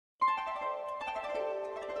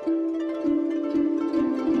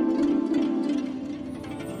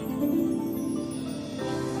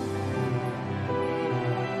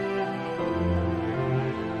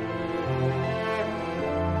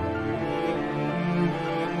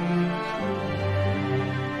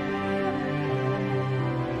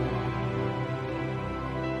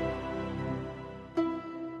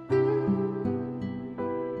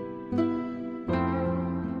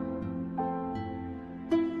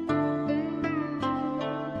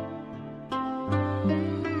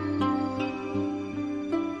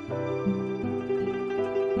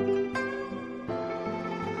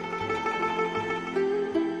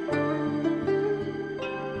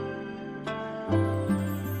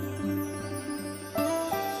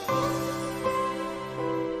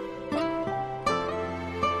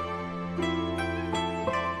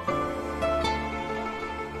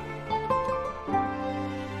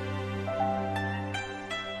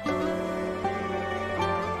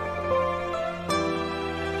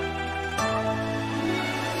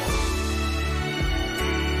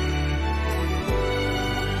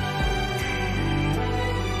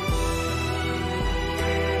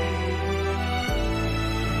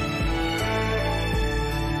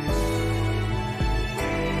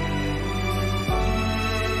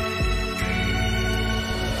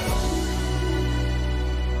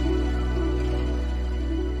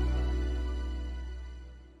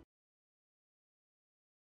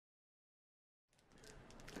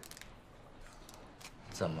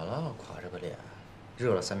怎么了？垮着个脸，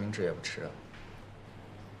热了三明治也不吃啊？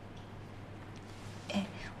哎，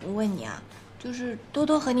我问你啊，就是多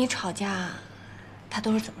多和你吵架，他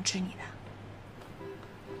都是怎么治你的？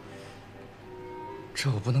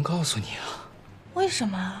这我不能告诉你啊。为什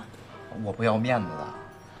么？我不要面子了。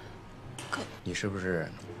可你是不是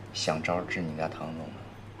想招治你家唐总呢？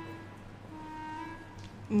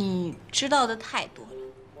你知道的太多了。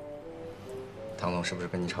唐总是不是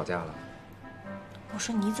跟你吵架了？我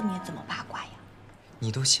说你怎么也这么八卦呀？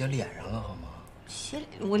你都写脸上了好吗？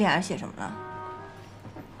我脸上写什么了？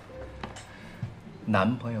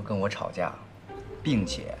男朋友跟我吵架，并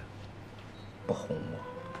且不哄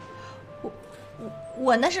我。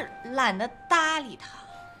我那是懒得搭理他。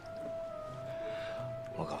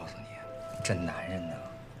我告诉你，这男人呢，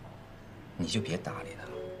你就别搭理他，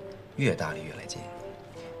越搭理越来劲。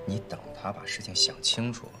你等他把事情想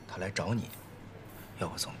清楚，他来找你，要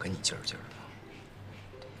不总跟你劲儿劲儿的。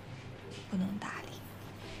不能搭理，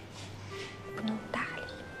不能搭理。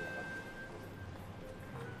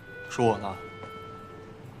说我呢？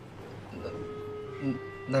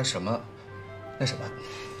那什么，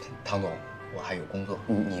唐总，我还有工作，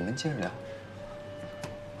你们接着聊，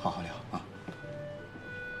好好聊啊。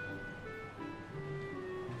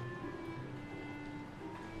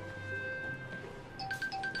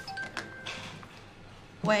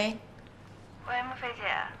喂，莫菲姐，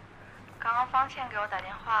刚刚方倩给我打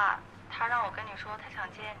电话，她让我跟你说她想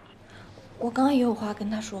见你。我刚刚也有话跟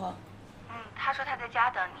他说。她说她在家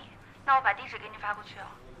等你，那我把地址给你发过去哦。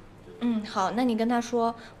好，那你跟他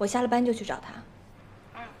说，我下了班就去找他。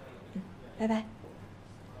拜拜。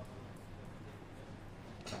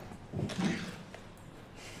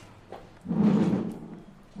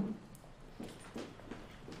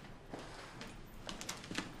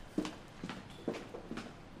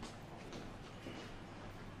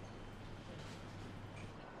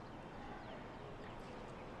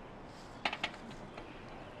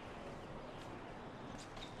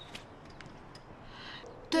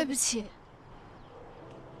对不起。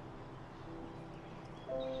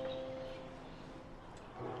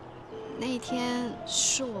那天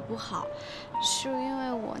是我不好，是因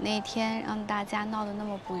为我那天让大家闹得那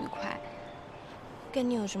么不愉快。跟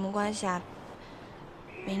你有什么关系啊？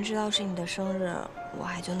明知道是你的生日，我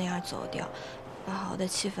还就那样走掉，把好的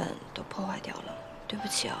气氛都破坏掉了，对不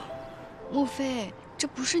起啊。莫非，这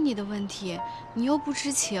不是你的问题，你又不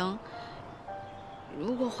知情。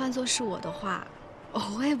如果换作是我的话，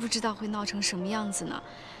我也不知道会闹成什么样子呢。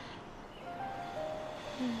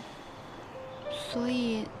所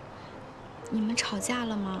以，你们吵架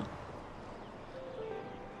了吗？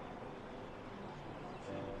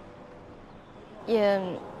也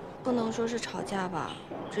不能说是吵架吧，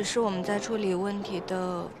只是我们在处理问题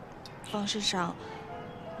的方式上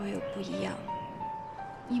会有不一样。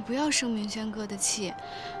你不要生明轩哥的气，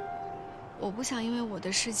我不想因为我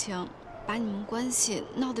的事情把你们关系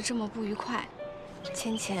闹得这么不愉快。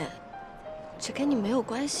芊芊，这跟你没有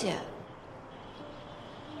关系。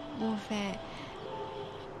莫非，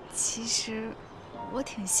其实我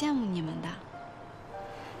挺羡慕你们的。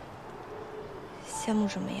羡慕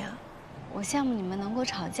什么呀？我羡慕你们能够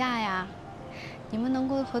吵架呀，你们能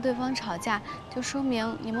够和对方吵架，就说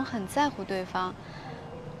明你们很在乎对方，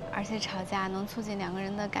而且吵架能促进两个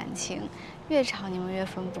人的感情，越吵你们越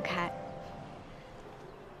分不开。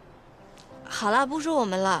好了，不说我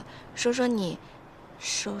们了，说说你，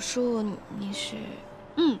手术你是？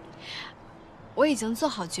我已经做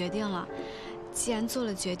好决定了，既然做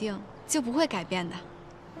了决定，就不会改变的。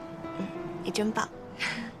你真棒。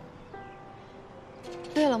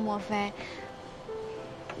对了，莫非，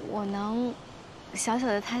我能小小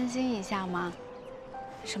的贪心一下吗？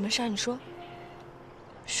什么事儿？你说。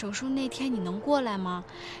手术那天你能过来吗？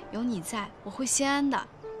有你在，我会心安的。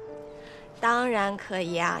当然可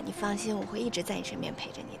以啊，你放心，我会一直在你身边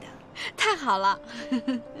陪着你的。太好了。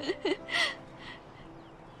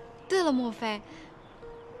了，莫非？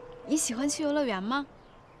你喜欢去游乐园吗？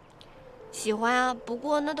喜欢啊，不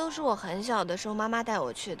过那都是我很小的时候妈妈带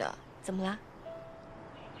我去的。怎么了？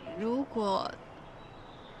如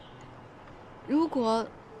果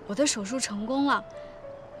我的手术成功了，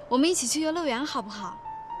我们一起去游乐园好不好？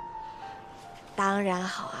当然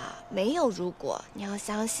好啊，没有如果，你要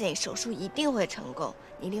相信手术一定会成功，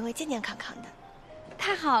你一定会健健康康的。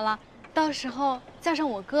太好了，到时候叫上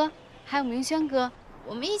我哥，还有明轩哥，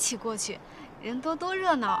我们一起过去，人多多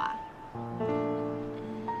热闹啊！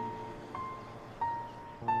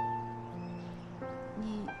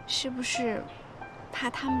你是不是怕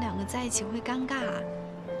他们两个在一起会尴尬啊？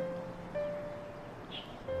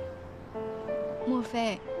莫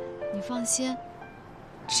非，你放心，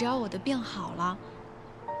只要我的病好了，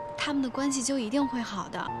他们的关系就一定会好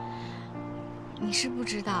的。你是不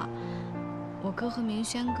知道，我哥和明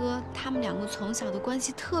轩哥他们两个从小的关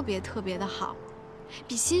系特别的好，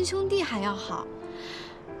比亲兄弟还要好。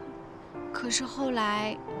可是后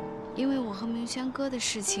来，因为我和明轩哥的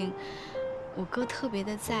事情，我哥特别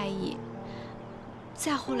的在意。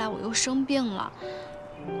再后来我又生病了，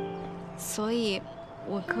所以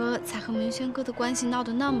我哥才和明轩哥的关系闹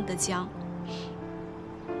得那么的僵。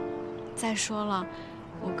再说了，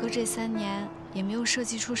我哥这3年也没有设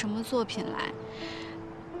计出什么作品来，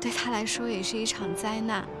对他来说也是一场灾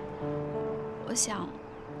难。我想，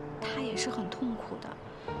他也是很痛苦的。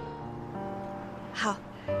好，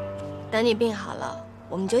等你病好了，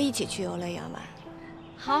我们就一起去游乐园玩。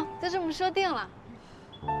好，就这么说定了。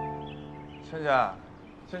萱萱，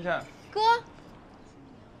萱萱，哥，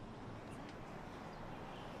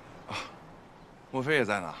莫非也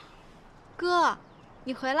在呢？哥，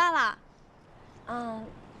你回来啦？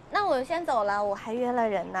那我先走了，我还约了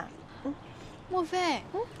人呢。莫非，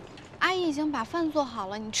阿姨已经把饭做好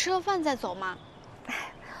了，你吃了饭再走吗？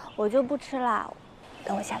我就不吃了，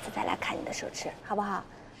等我下次再来看你的时候吃，好不好？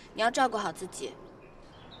你要照顾好自己。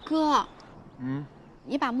哥，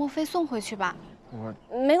你把莫非送回去吧。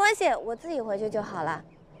没关系，我自己回去就好了。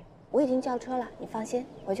我已经叫车了，你放心，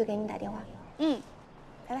回去给你打电话。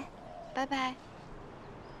拜拜，拜拜。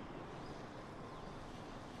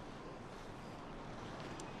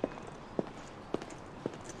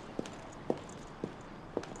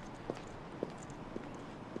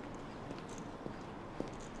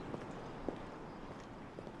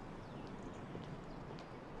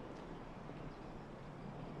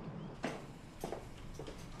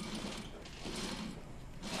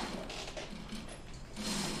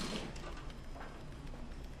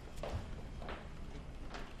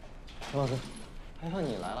陈老师，还好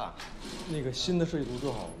你来了。那个新的设计图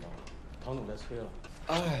做好了吗？唐总在催了。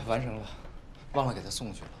哎，完成了，忘了给他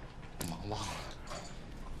送去了，我忙忘了。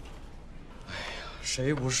哎呀，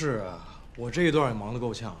谁不是啊？我这一段也忙得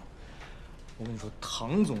够呛。我跟你说，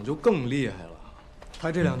唐总就更厉害了，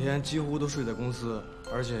他这2天几乎都睡在公司，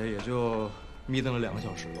而且也就眯瞪了2个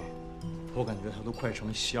小时吧。我感觉他都快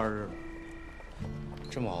成仙儿了。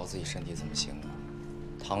这么熬自己身体怎么行啊？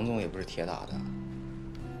唐总也不是铁打的。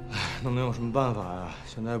哎，那能有什么办法呀？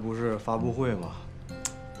现在不是发布会吗？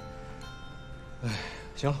哎，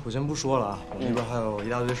行，我先不说了啊，我那边还有一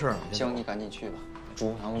大堆事儿。行，你赶紧去吧，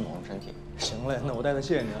祝唐总保重身体。行嘞，那我代他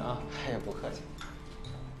谢谢您啊。哎呀，不客气。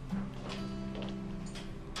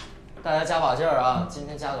大家加把劲儿啊！今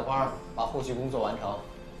天加个班，把后续工作完成。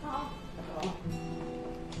好。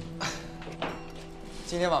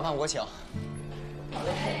今天晚饭我请。好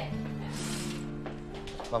嘞。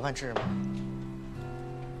晚饭吃什么？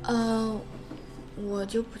我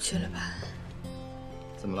就不去了吧。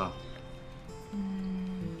怎么了？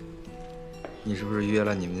你是不是约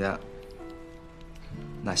了你们家？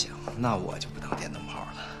那行，那我就不当电灯泡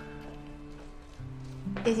了。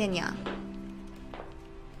谢谢你啊。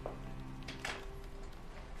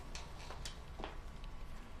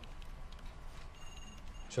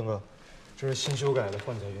轩哥，这是新修改的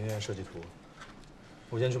幻彩云烟设计图，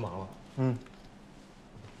我先去忙了。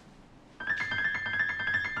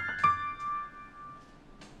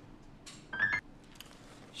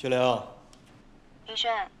学良，林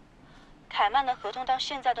轩，凯曼的合同到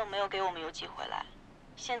现在都没有给我们邮寄回来，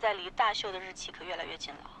现在离大秀的日期可越来越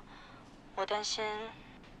近了，我担心。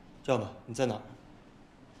这样吧，你在哪儿？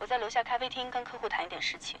我在楼下咖啡厅跟客户谈一点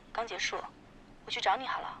事情，刚结束，我去找你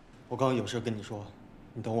好了。我刚刚有事跟你说，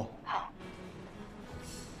你等我。好。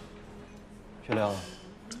学良，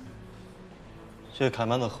这个凯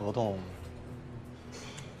曼的合同，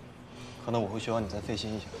可能我会需要你再费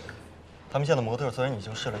心一下。他们现在的模特虽然已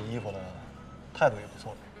经试了衣服了，态度也不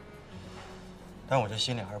错，但是我这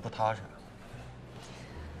心里还是不踏实。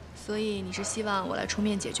所以你是希望我来出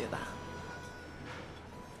面解决吧？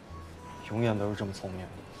永远都是这么聪明。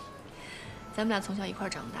咱们俩从小一块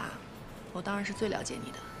长大，我当然是最了解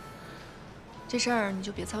你的。这事儿你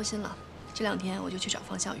就别操心了，这2天我就去找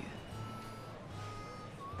方小雨。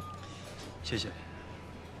谢谢。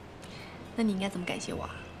那你应该怎么感谢我啊？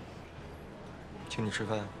请你吃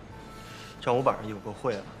饭，上午晚上有个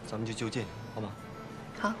会啊，咱们就近，好吗？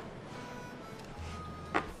好。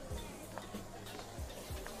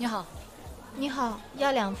你好，你好，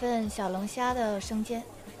要2份小龙虾的生煎，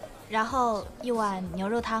然后1碗牛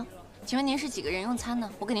肉汤。请问您是几个人用餐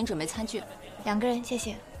呢？我给您准备餐具。2个人，谢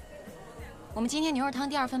谢。我们今天牛肉汤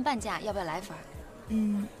第2份半价，要不要来一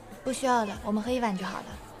份？不需要了，我们喝1碗就好了。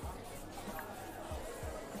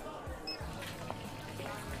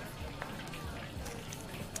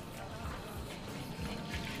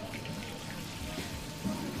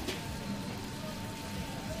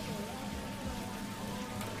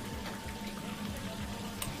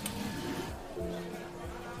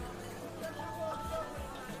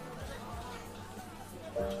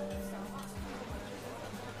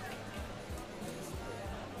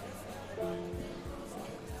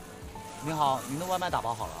您好，您的外卖打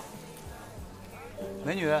包好了。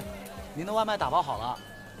美女，您的外卖打包好了。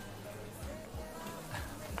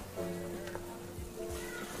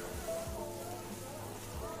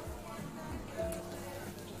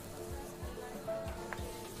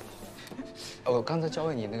我刚才交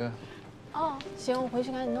给你那个。哦，行，我回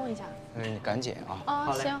去赶紧弄一下。你赶紧啊。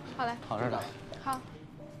哦，行，好嘞。好着呢。好。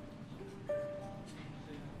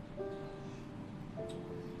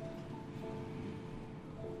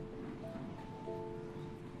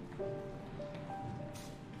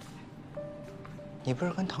你不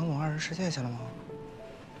是跟唐总2人世界去了吗？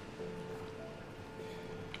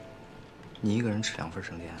你一个人吃2份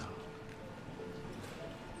生煎啊？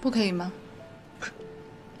不可以吗？不是，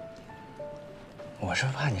我是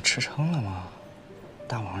怕你吃撑了吗？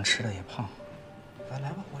大晚上吃的也胖。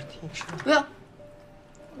来吧，我替你吃。不要，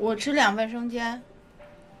我吃2份生煎，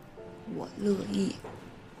我乐意。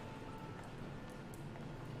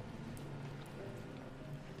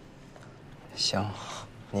行，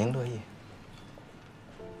您乐意。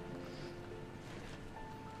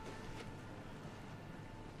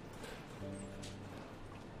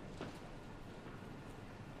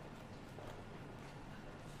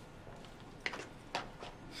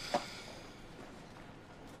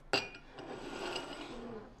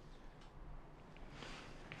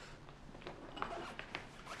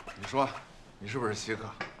你说，你是不是稀客？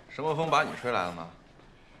什么风把你吹来了呢？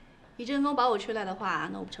一阵风把我吹来的话，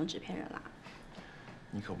那我不成纸片人了。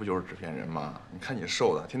你可不就是纸片人吗？你看你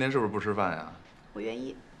瘦的，天天是不是不吃饭呀？我愿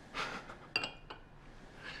意。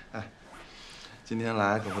哎，今天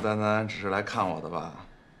来可不单单只是来看我的吧？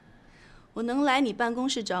我能来你办公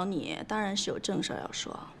室找你，当然是有正事儿要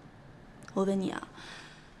说。我问你啊，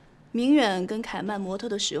明远跟凯曼模特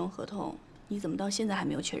的使用合同，你怎么到现在还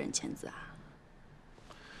没有确认签字啊？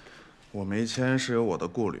我没签是有我的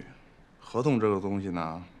顾虑，合同这个东西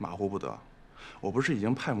呢，马虎不得。我不是已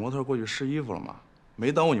经派模特过去试衣服了吗？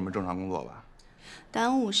没耽误你们正常工作吧？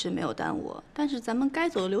耽误是没有耽误，但是咱们该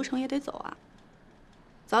走的流程也得走啊。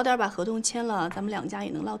早点把合同签了，咱们2家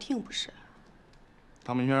也能落听，不是？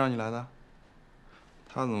唐明轩让你来的，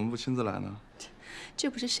他怎么不亲自来呢？这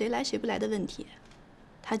不是谁来谁不来的问题，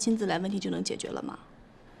他亲自来，问题就能解决了吗？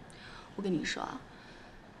我跟你说啊，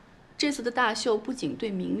这次的大秀不仅对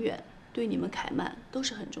明远，对你们凯曼都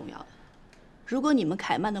是很重要的。如果你们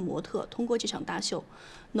凯曼的模特通过这场大秀，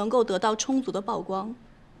能够得到充足的曝光，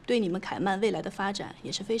对你们凯曼未来的发展也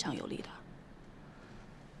是非常有利的。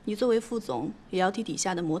你作为副总，也要替底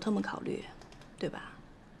下的模特们考虑，对吧？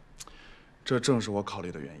这正是我考虑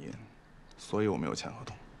的原因，所以我没有签合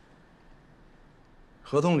同。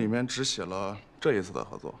合同里面只写了这一次的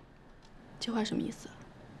合作。这话什么意思？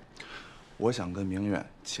我想跟明远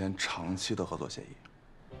签长期的合作协议，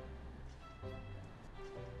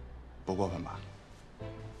不过分吧？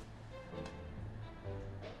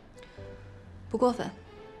不过分，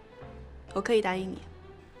我可以答应你，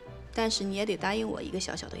但是你也得答应我一个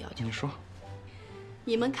小小的要求。你说。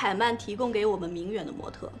你们凯曼提供给我们明远的模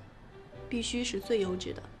特，必须是最优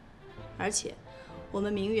质的，而且我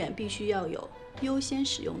们明远必须要有优先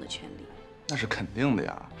使用的权利。那是肯定的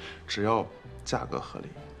呀，只要价格合理。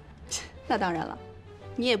那当然了，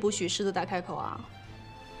你也不许狮子大开口啊。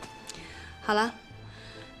好了，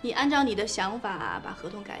你按照你的想法把合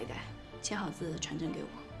同改一改，签好字传真给我。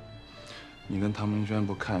你跟唐明轩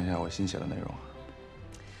不看一下我新写的内容啊？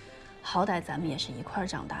好歹咱们也是一块儿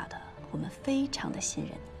长大的，我们非常的信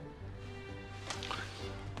任你。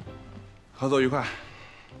合作愉快。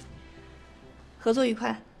合作愉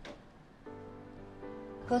快。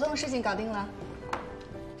合同事情搞定了。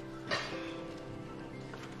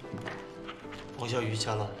王小雨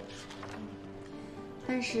签了，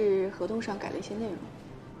但是合同上改了一些内容，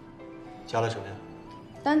加了什么呀？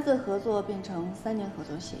单字合作变成3年合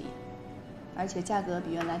作协议，而且价格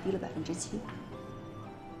比原来低了7%。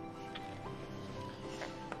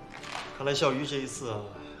看来小鱼这一次啊，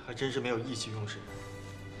还真是没有意气用事。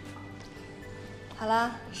好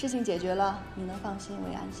啦，事情解决了，你能放心，我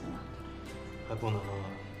也安心了。还不能啊？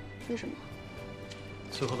为什么？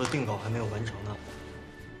最后的定稿还没有完成呢。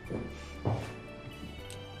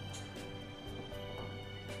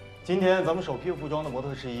今天咱们首批服装的模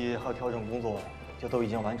特试衣还有调整工作就都已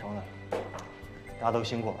经完成了，大家都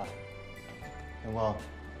辛苦了。阳光，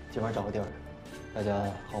今晚找个地儿，大家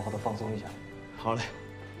好好的放松一下。好嘞。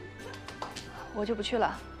我就不去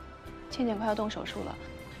了，倩倩快要动手术了，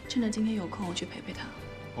趁着今天有空，我去陪陪她。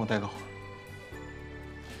帮我带个话。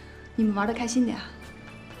你们玩的开心点啊，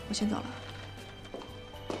我先走了。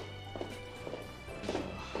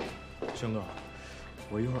轩哥，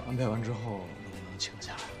我一会儿安排完之后，能不能请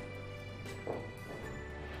假？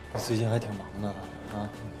你最近还挺忙的啊。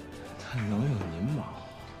他能有您忙？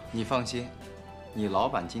你放心，你老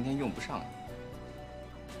板今天用不上你。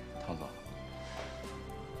唐总，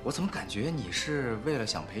我怎么感觉你是为了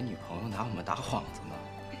想陪女朋友拿我们打幌子呢？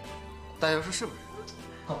大家说是不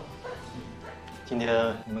是？今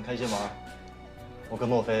天你们开心玩，我跟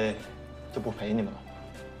莫非就不陪你们了。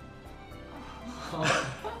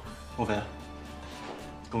莫非，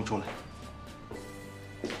跟我出来。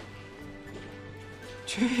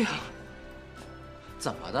去呀！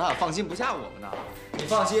怎么的？放心不下我们呢？你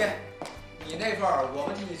放心，你那份儿我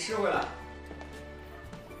们替你吃回来。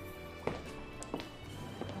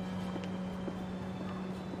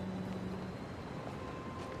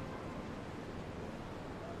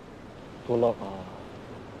多冷啊！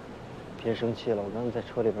别生气了，我刚才在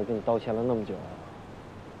车里边跟你道歉了那么久。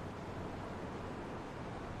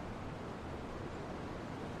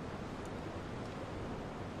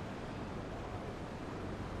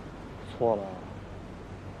错了。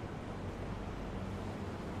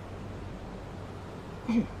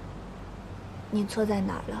你错在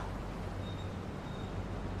哪儿了？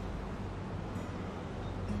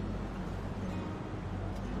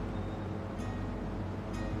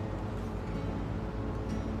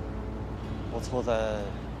我错在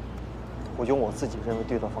我用我自己认为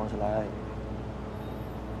对的方式来爱你，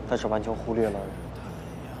但是完全忽略了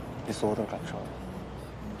你所有的感受。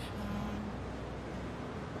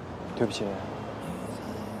对不起，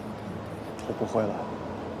我不会了。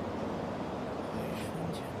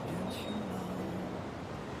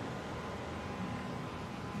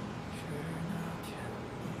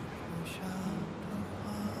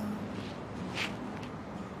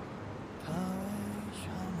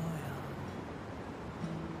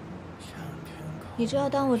你知道，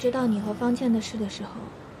当我知道你和方倩的事的时候，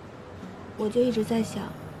我就一直在想，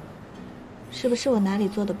是不是我哪里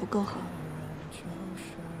做的不够好，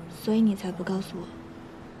所以你才不告诉我。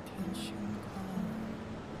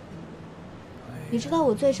你知道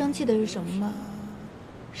我最生气的是什么吗？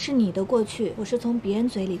是你的过去，我是从别人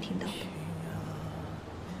嘴里听到的。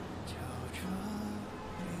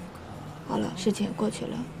好了，事情也过去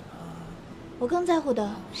了，我更在乎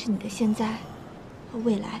的是你的现在和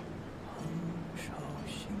未来。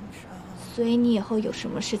所以你以后有什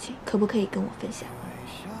么事情，可不可以跟我分享？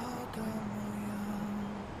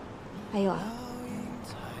还有啊，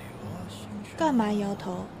干嘛摇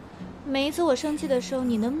头？每一次我生气的时候，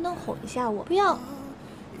你能不能哄一下我？不要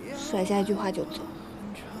甩下一句话就走。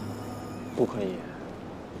不可以。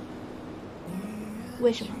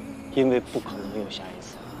为什么？因为不可能有下一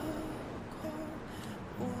次。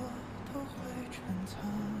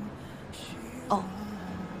哦，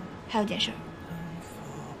还有件事儿。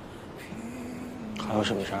还有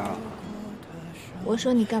什么事儿啊？我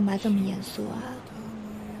说你干嘛这么严肃啊？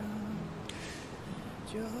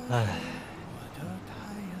哎，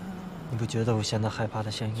你不觉得我现在害怕的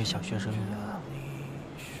像一个小学生一样？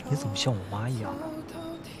你怎么像我妈一样啊？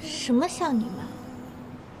什么像你妈？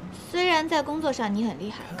虽然在工作上你很厉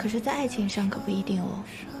害，可是在爱情上可不一定哦。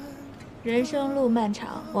人生路漫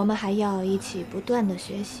长，我们还要一起不断的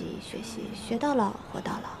学习，学到老，活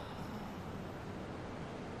到老。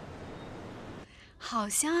好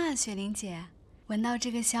香啊，雪玲姐！闻到这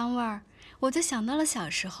个香味儿，我就想到了小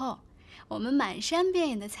时候，我们满山遍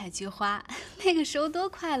野的采菊花，那个时候多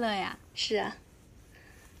快乐呀！是啊。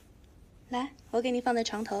来，我给你放在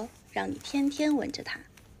床头，让你天天闻着它。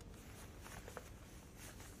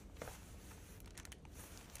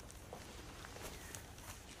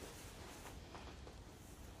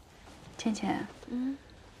倩倩，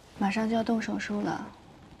马上就要动手术了，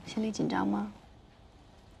心里紧张吗？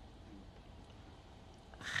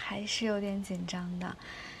还是有点紧张的。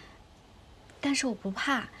但是我不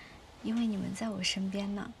怕，因为你们在我身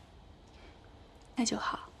边呢。那就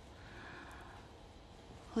好。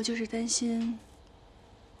我就是担心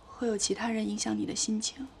会有其他人影响你的心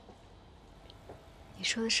情。你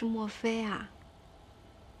说的是莫非啊？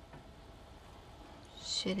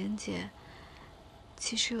雪玲姐，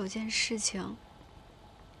其实有件事情，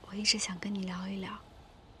我一直想跟你聊一聊。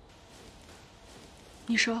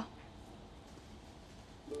你说。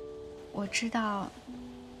我知道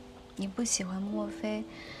你不喜欢莫非，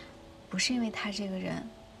不是因为他这个人，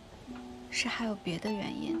是还有别的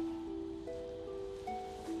原因。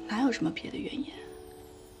哪有什么别的原因？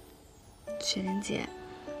雪玲姐，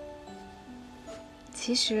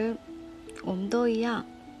其实我们都一样，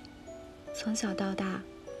从小到大，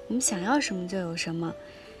我们想要什么就有什么，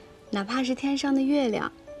哪怕是天上的月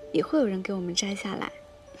亮，也会有人给我们摘下来。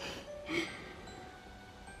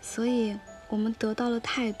所以我们得到了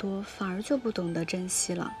太多，反而就不懂得珍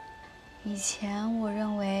惜了。以前我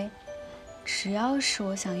认为，只要是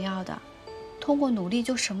我想要的，通过努力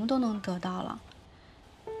就什么都能得到了。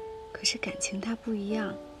可是感情它不一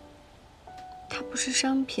样，它不是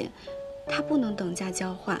商品，它不能等价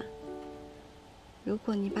交换。如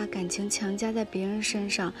果你把感情强加在别人身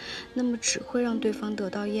上，那么只会让对方得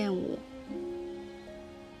到厌恶。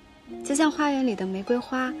就像花园里的玫瑰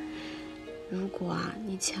花，如果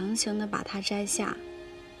你强行的把它摘下，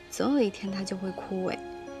总有一天它就会枯萎。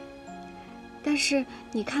但是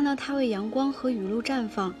你看到它为阳光和雨露绽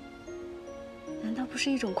放，难道不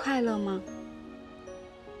是一种快乐吗？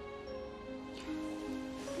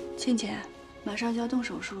倩姐，马上就要动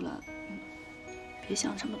手术了，别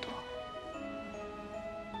想这么多。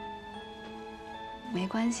没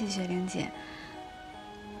关系，雪玲姐，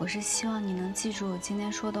我是希望你能记住我今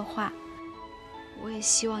天说的话，我也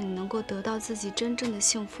希望你能够得到自己真正的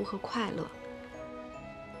幸福和快乐。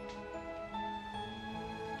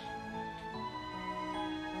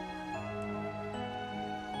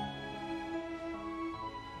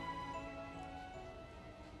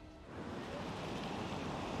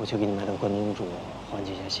我去给你买点关东煮，缓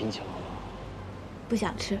解一下心情，好吗？不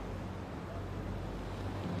想吃。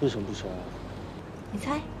为什么不吃啊？你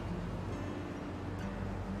猜。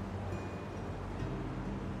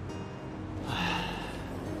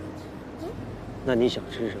那你想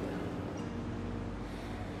吃什么呀？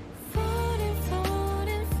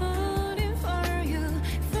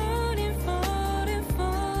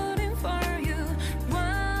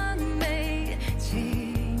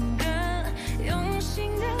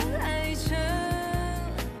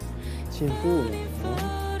进步了。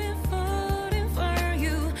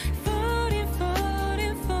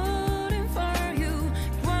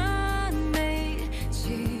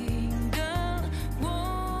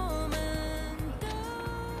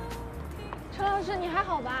陈老师，你还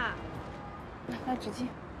好吧？来纸巾。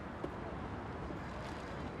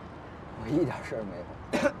我一点事儿没有。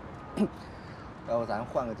要不咱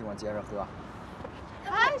换个地方接着喝？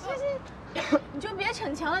哎，行，你就别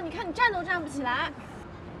逞强了。你看你站都站不起来。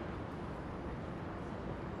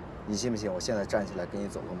你信不信？我现在站起来给你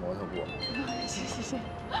走个模特步？行。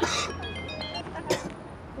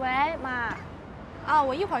喂，妈。啊，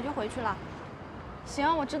我一会儿就回去了。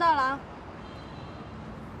行，我知道了啊。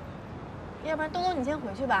要不然东东你先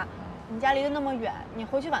回去吧，你家离得那么远，你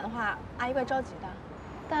回去晚的话，阿姨怪着急的。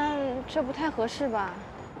但这不太合适吧？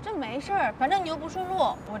这没事儿，反正你又不顺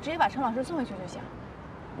路，我直接把陈老师送回去就行。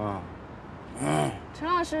啊。陈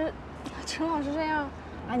老师这样，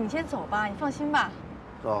啊，你先走吧，你放心吧。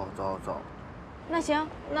走。那行，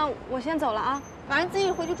那我先走了啊，晚上自己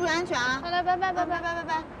回去注意安全啊。好嘞，拜拜。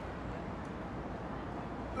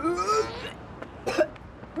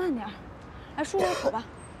慢点，来漱口吧。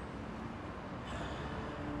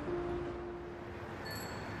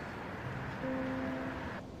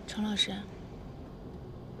陈老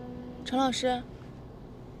师，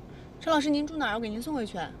您住哪儿？我给您送回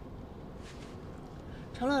去。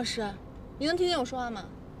陈老师，您能听见我说话吗？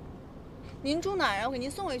您住哪儿啊？我给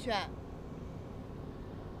您送回去。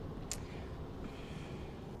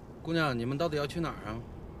姑娘，你们到底要去哪儿啊？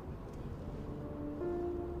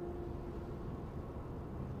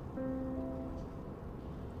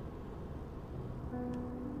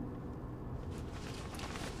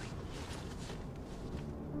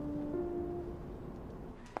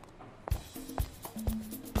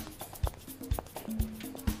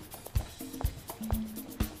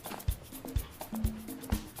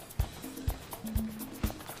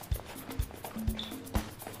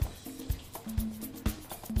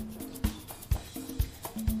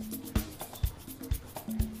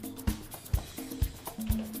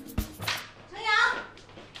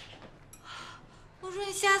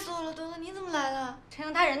哎，吓死我了！多多，你怎么来了？陈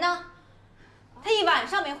阳他人呢？他一晚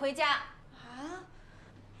上没回家。啊？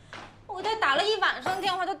我给他打了一晚上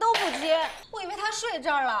电话，他都不接，我以为他睡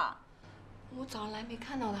这儿了。我早上来没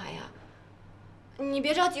看到他呀。你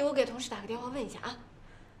别着急，我给同事打个电话问一下啊。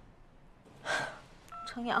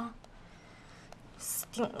程阳，死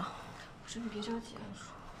定了！我说你别着急啊。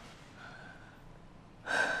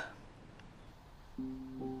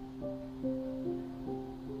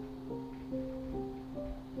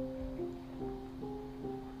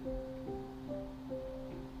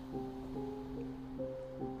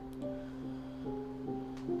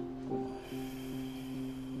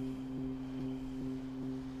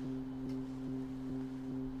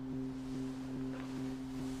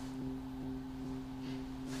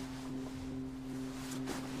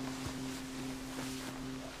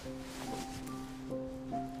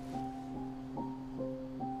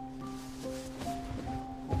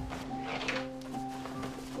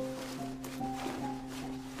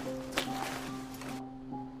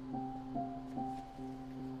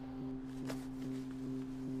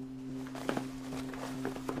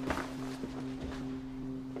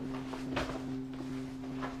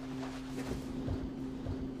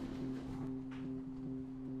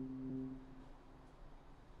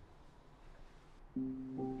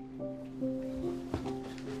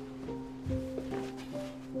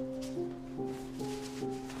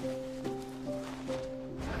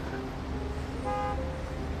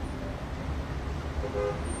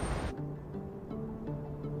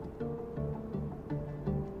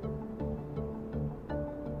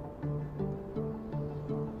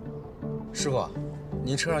师傅，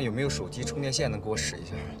您车上有没有手机充电线能给我使一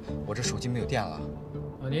下？我这手机没有电了。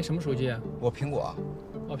啊，您什么手机啊？我苹果。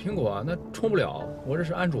哦，苹果那充不了，我这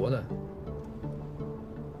是安卓的。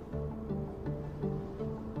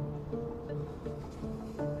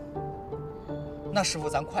那师傅，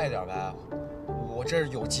咱快一点呗，我这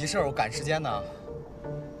有急事儿，我赶时间呢。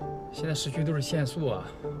现在市区都是限速啊，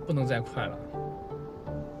不能再快了。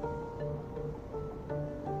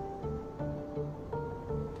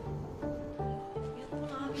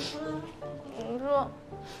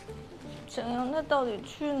陈阳他到底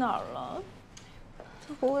去哪儿了？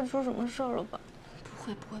他不会出什么事儿了吧？不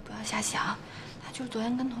会，不要瞎想。他就是昨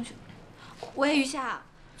天跟同学……喂，余夏，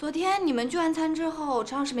昨天你们聚完餐之后，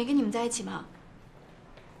陈老师没跟你们在一起吗？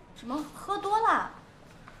什么？喝多了？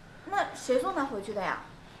那谁送他回去的呀？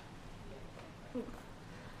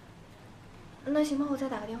那行吧，我再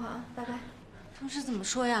打个电话啊，拜拜。同事怎么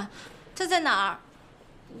说呀？他在哪儿？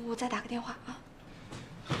我再打个电话啊。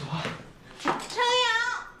陈阳。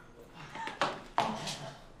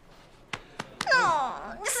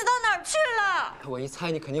你死到哪儿去了？我一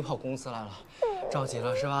猜你肯定跑公司来了，着急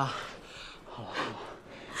了是吧？好了，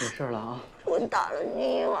没事了啊。我打了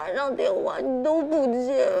你一晚上电话，你都不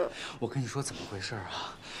接。我跟你说怎么回事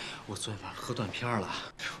啊？我昨天晚上喝断片了，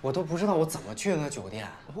我都不知道我怎么去的那酒店，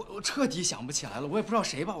我彻底想不起来了，我也不知道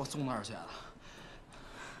谁把我送那儿去的。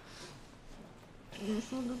你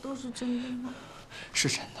说的都是真的吗？是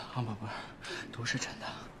真的啊，宝贝儿，都是真的。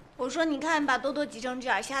我说，你看，把多多急成这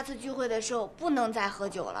样，下次聚会的时候不能再喝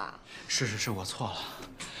酒了。是，我错了。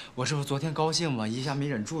我是不是昨天高兴嘛，一下没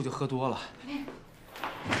忍住就喝多了。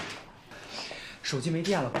手机没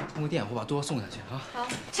电了，给我充个电，我把多多送下去啊。好，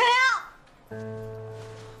陈阳，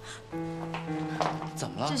怎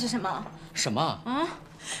么了？这是什么？什么？嗯，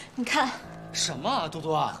你看。什么啊，多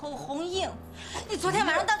多？口红印。你昨天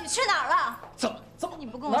晚上到底去哪儿了？怎么？你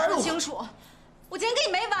不跟我说清楚，我今天跟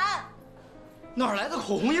你没完。哪来的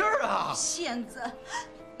口红印儿啊？骗子！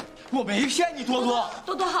我没骗你，多多。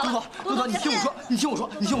多多好了，多多，你听我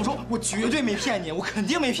说，我绝对没骗你，我肯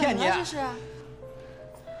定没骗你。这是。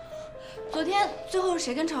昨天最后是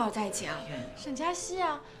谁跟陈老师在一起啊？沈佳熙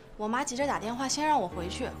啊！我妈急着打电话，先让我回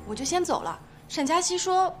去，我就先走了。沈佳熙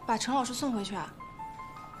说把陈老师送回去啊。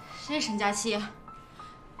谁是沈佳熙？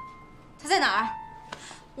他在哪儿？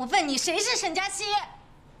我问你，谁是沈佳熙？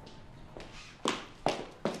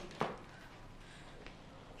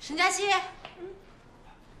沈佳熙，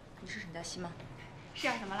你是沈佳熙吗？是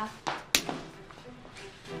啊，怎么了？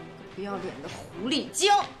不要脸的狐狸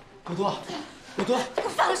精！多多，你给我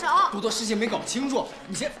放手！多多，事情没搞清楚，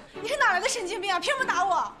你先。你是哪来的神经病啊？凭什么打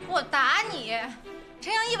我？我打你！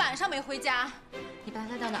陈阳一晚上没回家，你把他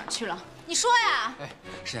带到哪儿去了？你说呀！哎，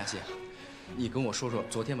沈佳熙，你跟我说说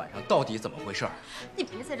昨天晚上到底怎么回事？你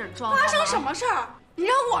别在这儿装！发生什么事儿？你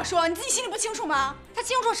让我说，你自己心里不清楚吗？他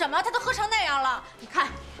清楚什么？他都喝成那样了，你看，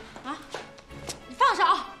啊，你放手，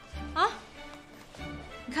啊，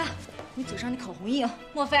你看，你嘴上那口红印，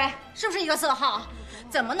莫非是不是一个色号？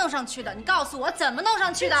怎么弄上去的？你告诉我怎么弄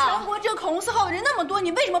上去的？全国这个口红色号的人那么多，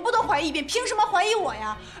你为什么不都怀疑一遍？凭什么怀疑我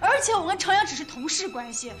呀？而且我跟程阳只是同事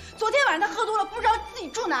关系。昨天晚上他喝多了，不知道自己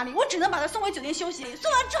住哪里，我只能把他送回酒店休息。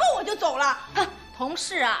送完之后我就走了。哼，同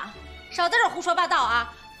事啊，少在这胡说八道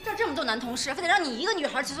啊！这么多男同事，非得让你一个女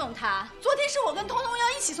孩去送他。昨天是我跟东东要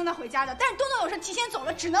一起送他回家的，但是东东有事提前走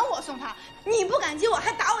了，只能我送他。你不感激我，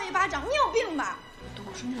还打我一巴掌，你有病吧？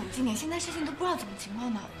我说你冷静点，现在事情都不知道怎么情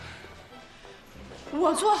况呢。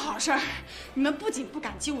我做好事儿，你们不仅不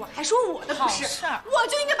感激我，还说我的不是。好事儿，我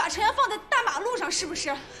就应该把程阳放在大马路上，是不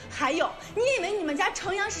是？还有，你以为你们家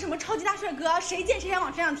程阳是什么超级大帅哥？谁见谁想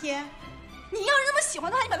往身上贴？你要是那么喜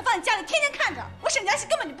欢的话，你把他放在家里，天天看着。我沈佳熙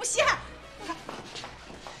根本就不稀罕。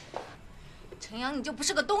程阳，你就不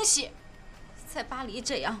是个东西，在巴黎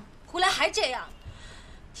这样，回来还这样，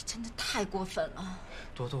你真的太过分了。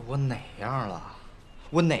多多，我哪样了？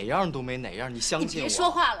我哪样都没哪样，你相信我？你别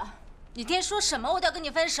说话了，你爹说什么我都要跟你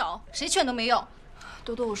分手，谁劝都没用。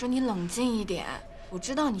多多，我说你冷静一点。我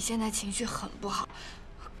知道你现在情绪很不好，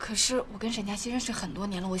可是我跟沈佳熙认识很多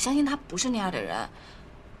年了，我相信他不是那样的人。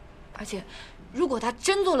而且，如果他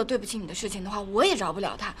真做了对不起你的事情的话，我也饶不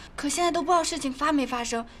了他。可现在都不知道事情发没发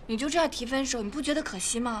生，你就这样提分手，你不觉得可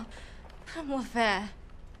惜吗？不是莫非，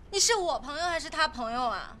你是我朋友还是他朋友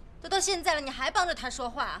啊？都到现在了，你还帮着他说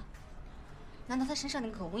话？难道他身上那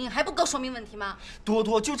个口红印还不够说明问题吗？多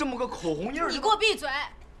多，就这么个口红印，你给我闭嘴！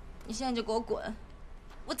你现在就给我滚！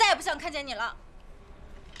我再也不想看见你了。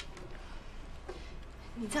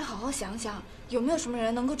你再好好想想，有没有什么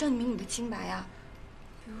人能够证明你的清白呀？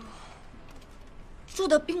比如住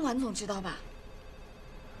的宾馆总知道吧？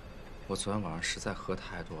我昨天晚上实在喝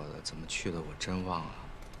太多了，怎么去的我真忘了。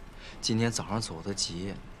今天早上走的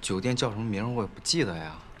急，酒店叫什么名我也不记得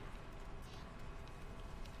呀。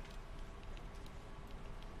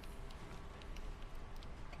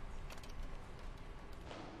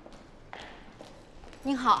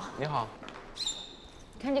您好。你好。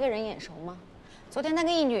你看这个人眼熟吗？昨天他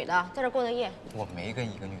跟一女的在这过的夜。我没跟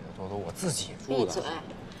一个女的多多，我自己住的。闭嘴！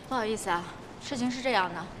不好意思啊，事情是这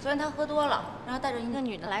样的，昨天他喝多了，然后带着一个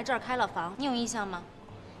女的来这儿开了房，你有印象吗？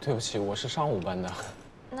对不起，我是商务班的。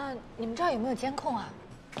那你们这儿有没有监控啊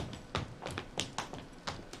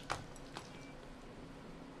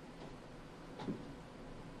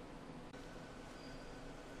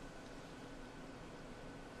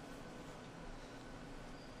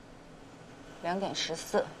？2点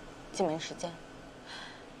14，进门时间。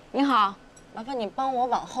您好，麻烦你帮我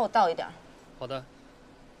往后倒一点。好的。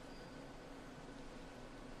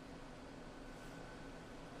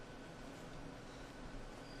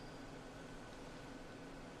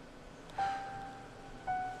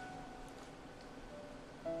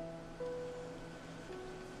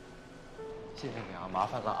谢谢你啊，麻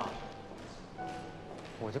烦了啊。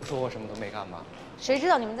我就说我什么都没干吧。谁知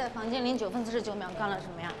道你们在房间里9分49秒干了什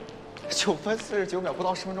么呀？9分49秒，不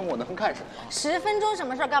到10分钟，我能干什么？10分钟什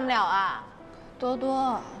么事儿干不了啊？多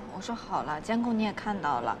多，我说好了，监控你也看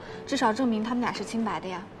到了，至少证明他们俩是清白的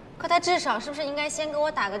呀。可他至少是不是应该先给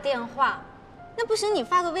我打个电话？那不行，你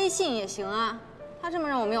发个微信也行啊。他这么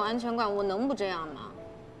让我没有安全感，我能不这样吗？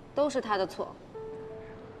都是他的错。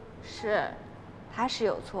是，他是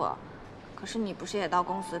有错，可是你不是也到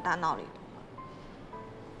公司大闹里头了？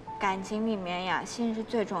感情里面呀，信是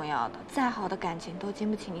最重要的，再好的感情都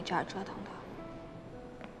经不起你这样折腾的。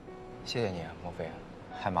谢谢你，莫非，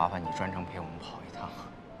还麻烦你专程陪我们跑一趟。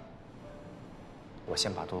我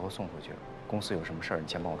先把多多送回去，公司有什么事儿你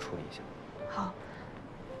先帮我处理一下。好，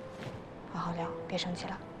好好聊，别生气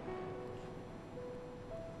了。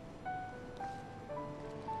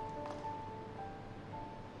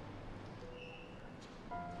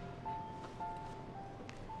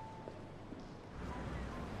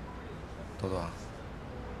多多，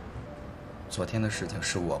昨天的事情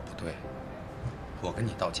是我不对，我跟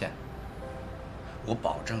你道歉。我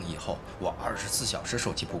保证以后我24小时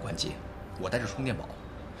手机不关机，我带着充电宝，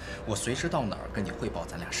我随时到哪儿跟你汇报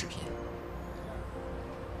咱俩视频。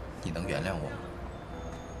你能原谅我吗？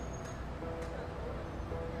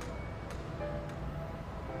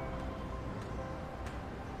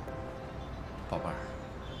宝贝儿，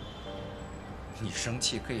你生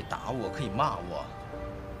气可以打我，可以骂我。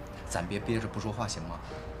咱别憋着不说话，行吗？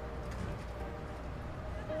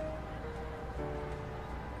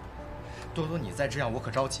多多，你再这样，我可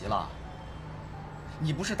着急了。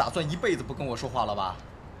你不是打算一辈子不跟我说话了吧？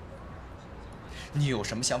你有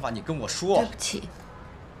什么想法，你跟我说。对不起。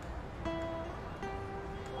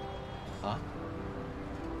啊？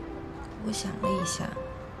我想了一下，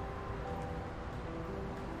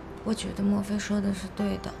我觉得莫非说的是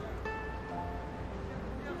对的。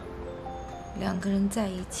两个人在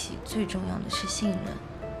一起最重要的是信任，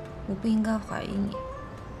我不应该怀疑你。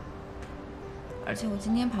而且我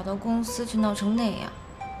今天跑到公司去闹成那样，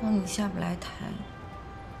让你下不来台。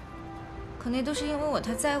可那都是因为我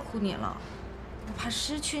太在乎你了，我怕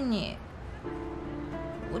失去你。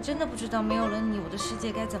我真的不知道没有了你，我的世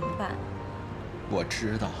界该怎么办。我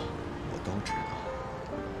知道，我都知道。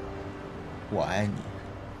我爱你，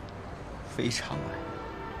非常爱。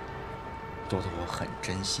多多，我很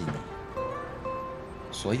珍惜你，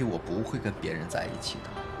所以我不会跟别人在一起的，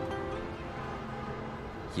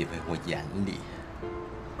因为我眼里、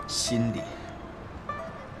心里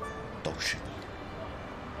都是你。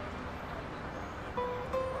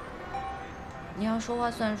你要说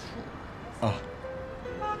话算数啊！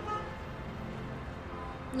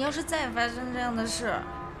你要是再发生这样的事，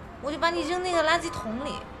我就把你扔那个垃圾桶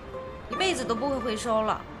里，一辈子都不会回收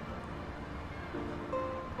了。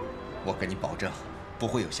我跟你保证，不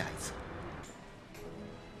会有下一次。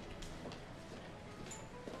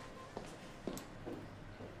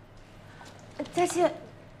佳琪，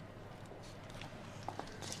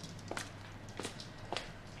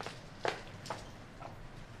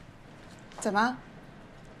怎么，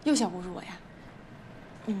又想侮辱我呀？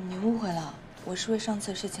你误会了，我是为上次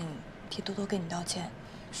的事情替多多跟你道歉。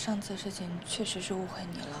上次的事情确实是误会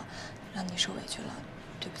你了，让你受委屈了，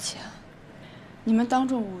对不起啊。你们当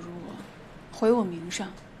众侮辱我，毁我名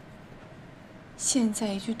声。现在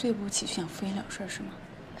一句对不起就想敷衍了事是吗？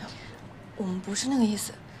我们不是那个意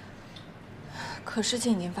思。可事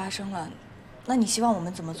情已经发生了，那你希望我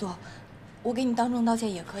们怎么做？我给你当众道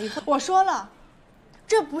歉也可以。我说了，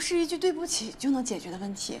这不是一句对不起就能解决的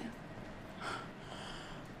问题。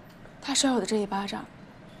他甩我的这一巴掌，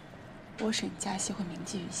我沈佳熙会铭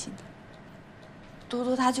记于心的。多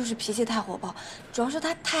多他就是脾气太火爆，主要是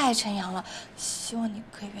他太爱陈阳了，希望你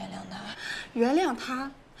可以原谅他。原谅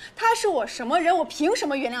他？他是我什么人？我凭什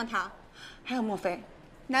么原谅他？还有莫非，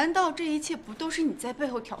难道这一切不都是你在背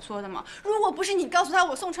后挑唆的吗？如果不是你告诉他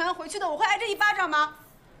我送陈阳回去的，我会挨这一巴掌吗？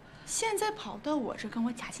现在跑到我这跟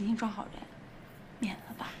我假惺惺装好人，免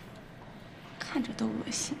了吧，看着都恶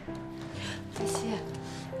心。佳熙，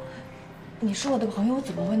你是我的朋友，我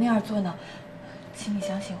怎么会那样做呢？请你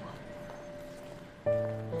相信我。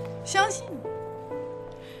相信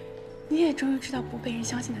你，你也终于知道不被人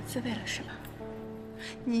相信的滋味了，是吧？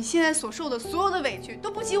你现在所受的所有的委屈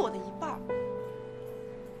都不及我的一半。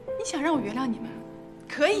你想让我原谅你们，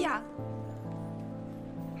可以呀。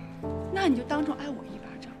那你就当众挨我一巴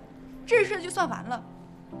掌，这事就算完了。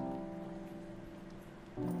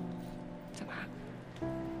怎么，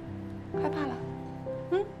害怕了？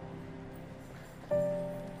嗯？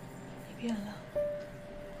你变了，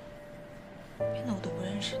变得我都不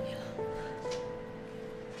认识你了，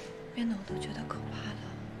变得我都觉得可怕了。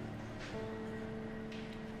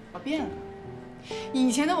我变了，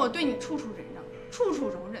以前的我对你处处忍让，处处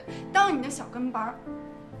容忍，当你的小跟班儿，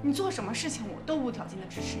你做什么事情我都无条件的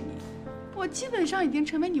支持你，我基本上已经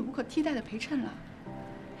成为你无可替代的陪衬了。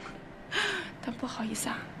但不好意思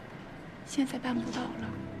啊，现在办不到了，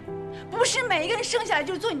不是每一个人生下来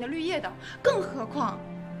就是做你的绿叶的，更何况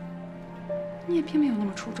你也并没有那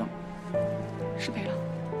么出众，失陪了。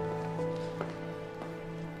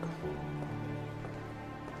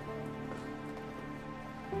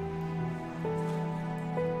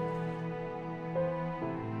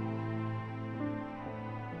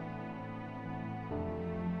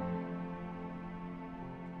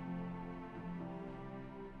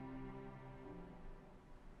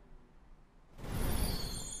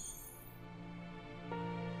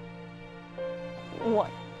我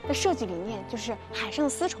的设计理念就是海上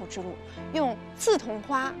丝绸之路，用刺桐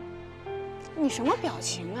花。你什么表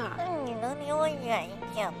情啊？你能离我远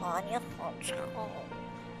一点吗？你好臭。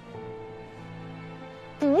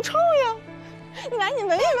不臭呀，你来，你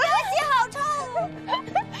闻一闻。你好臭！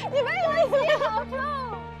你闻一闻，你好臭。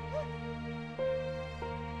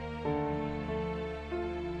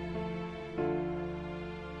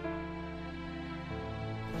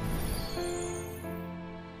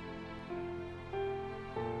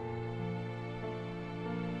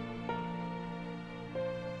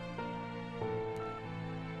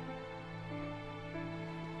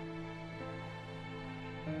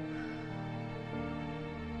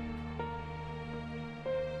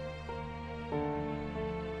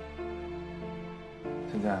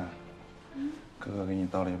芊芊，哥哥给你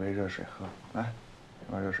倒了一杯热水喝，来，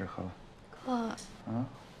把热水喝了。哥，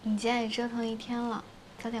你今天也折腾一天了，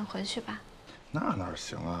早点回去吧。那哪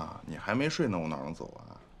行啊？你还没睡呢，我哪能走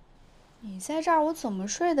啊？你在这儿，我怎么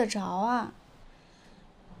睡得着啊？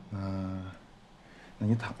那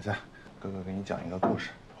你躺下，哥哥给你讲一个故事，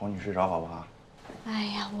哄你睡着好不好？哎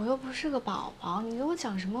呀，我又不是个宝宝，你给我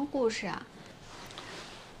讲什么故事啊？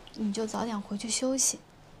你就早点回去休息，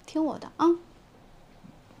听我的啊。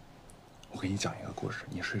我给你讲一个故事，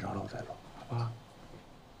你睡着了我再走，好吧？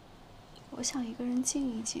我想一个人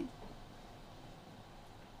静一静。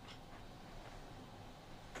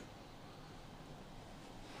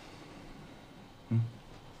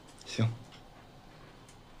行。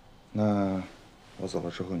那我走了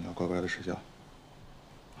之后，你要乖乖的睡觉，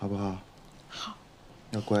好不好？好。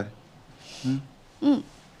要乖。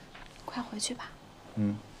快回去吧。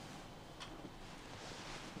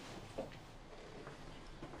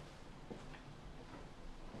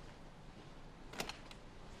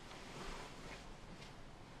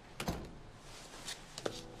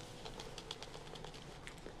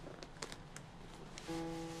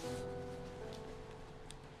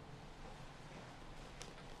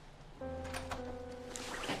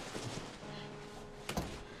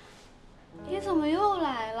你怎么又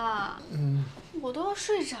来了？我都要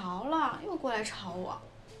睡着了，又过来吵我。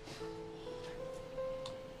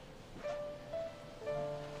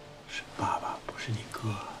是爸爸，不是你哥。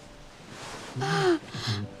啊！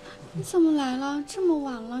你怎么来了？这么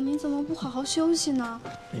晚了，你怎么不好好休息呢？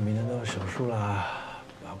你明天都要手术了，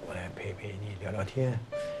爸过来陪陪你，聊聊天，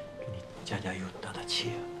给你加加油，打打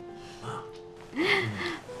气，啊。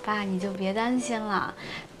爸，你就别担心了，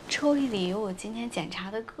抽屉里有我今天检查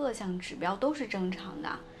的各项指标都是正常的。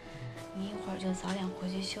你一会儿就早点回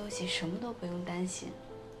去休息，什么都不用担心。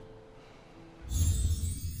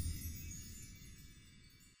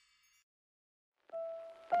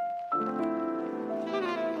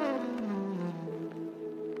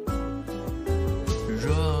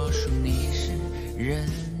若说你是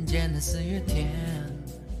人间的四月天，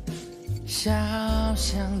小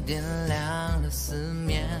巷点亮了四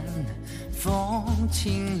面风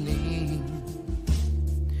清灵，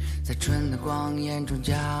在春的光艳中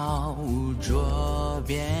交舞捉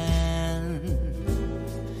边。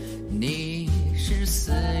你是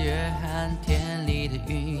四月寒天里的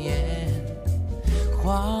云烟，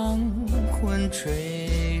黄昏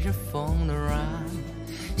吹着风的软，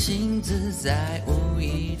星子在无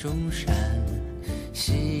意中闪，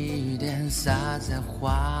细雨点洒在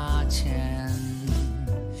花前。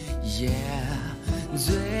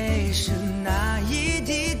最是那一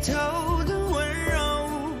低头的温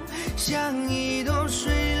柔，像一朵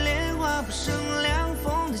水莲花，不胜凉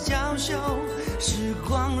风的娇羞。时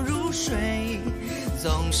光如水，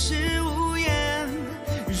总是无言。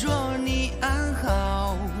若你安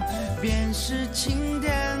好，便是晴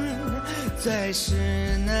天。最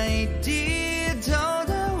是那一低头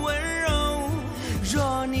的温柔，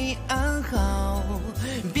若你安好，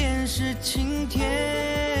便是晴天。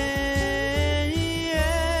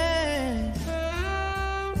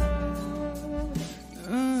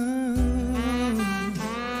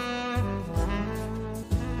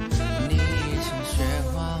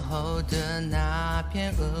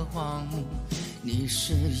片鹅黄，你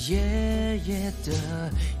是夜夜的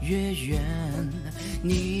月圆，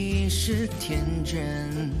你是天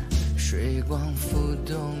真，水光浮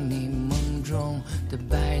动你梦中的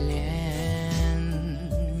白莲。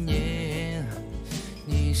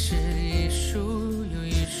你是一束又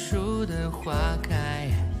一束的花开，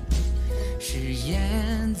誓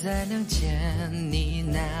言在梁间呢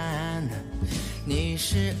喃。你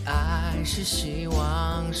是爱，是希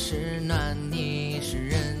望，是暖，你是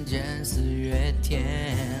人间四月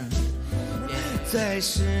天。最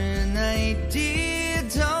是那一低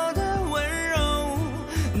头